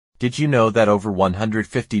Did you know that over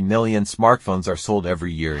 150 million smartphones are sold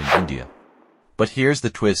every year in India? But here's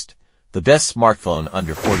the twist. The best smartphone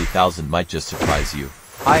under 40,000 might just surprise you.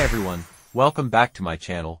 Hi everyone, welcome back to my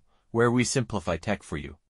channel, where we simplify tech for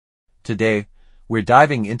you. Today, we're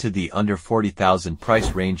diving into the under 40,000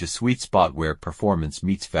 price range, a sweet spot where performance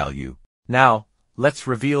meets value. Now, let's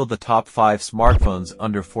reveal the top 5 smartphones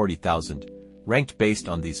under 40,000, ranked based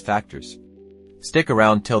on these factors. Stick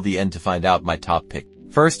around till the end to find out my top pick.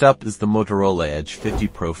 First up is the Motorola Edge 50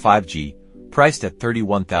 Pro 5G, priced at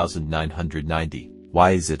 $31,990.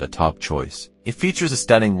 Why is it a top choice? It features a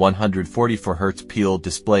stunning 144Hz PL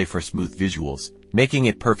display for smooth visuals, making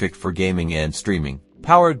it perfect for gaming and streaming.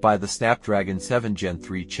 Powered by the Snapdragon 7 Gen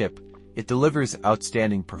 3 chip, it delivers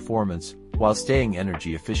outstanding performance while staying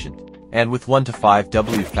energy efficient. And with 1 to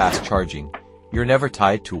 5W fast charging, you're never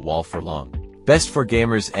tied to a wall for long. Best for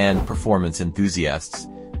gamers and performance enthusiasts,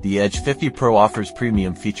 the Edge 50 Pro offers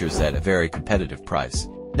premium features at a very competitive price.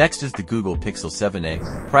 Next is the Google Pixel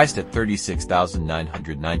 7a, priced at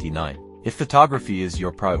 $36,999. If photography is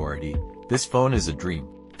your priority, this phone is a dream.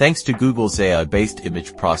 Thanks to Google's AI-based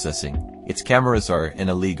image processing, its cameras are in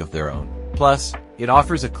a league of their own. Plus, it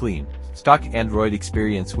offers a clean, stock Android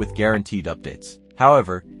experience with guaranteed updates.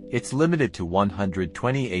 However, it's limited to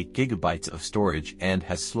 128 GB of storage and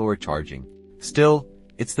has slower charging. Still,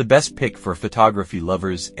 it's the best pick for photography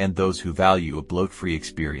lovers and those who value a bloat-free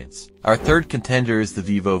experience. Our third contender is the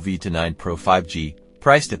Vivo V29 Pro 5G,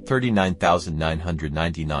 priced at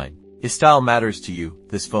 $39,999. If style matters to you,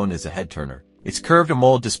 this phone is a head-turner. Its curved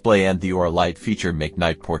AMOLED display and the Aura Light feature make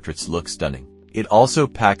night portraits look stunning. It also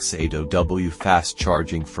packs 8W fast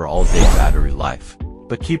charging for all-day battery life.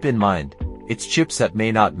 But keep in mind, its chipset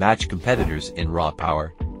may not match competitors in raw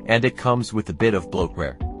power, and it comes with a bit of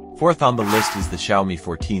bloatware. Fourth on the list is the Xiaomi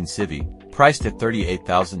 14 Civi, priced at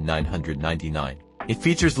 $38,999. It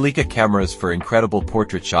features Leica cameras for incredible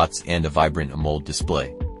portrait shots and a vibrant AMOLED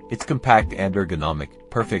display. It's compact and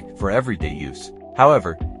ergonomic, perfect for everyday use.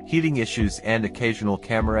 However, heating issues and occasional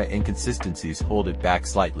camera inconsistencies hold it back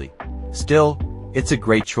slightly. Still, it's a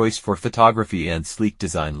great choice for photography and sleek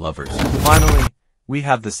design lovers. Finally, we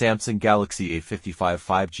have the Samsung Galaxy A55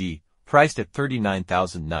 5G, priced at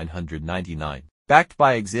 $39,999. Backed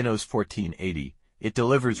by Exynos 1480, it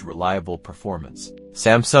delivers reliable performance.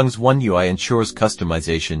 Samsung's One UI ensures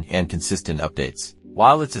customization and consistent updates.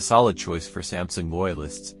 While it's a solid choice for Samsung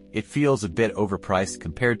loyalists, it feels a bit overpriced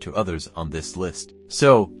compared to others on this list.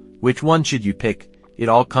 So, which one should you pick? It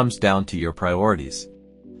all comes down to your priorities.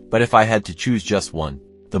 But if I had to choose just one,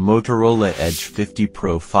 the Motorola Edge 50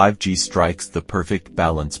 Pro 5G strikes the perfect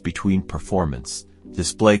balance between performance,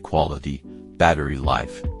 display quality, battery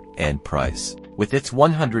life, and price. With its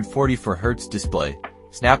 144Hz display,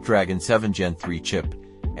 Snapdragon 7 Gen 3 chip,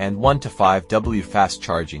 and 1 to 5W fast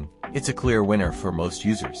charging, it's a clear winner for most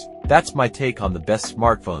users. That's my take on the best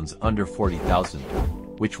smartphones under 40,000.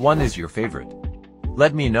 Which one is your favorite?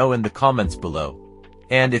 Let me know in the comments below.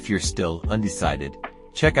 And if you're still undecided,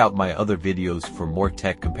 check out my other videos for more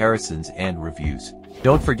tech comparisons and reviews.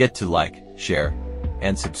 Don't forget to like, share,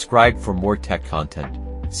 and subscribe for more tech content.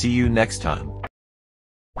 See you next time.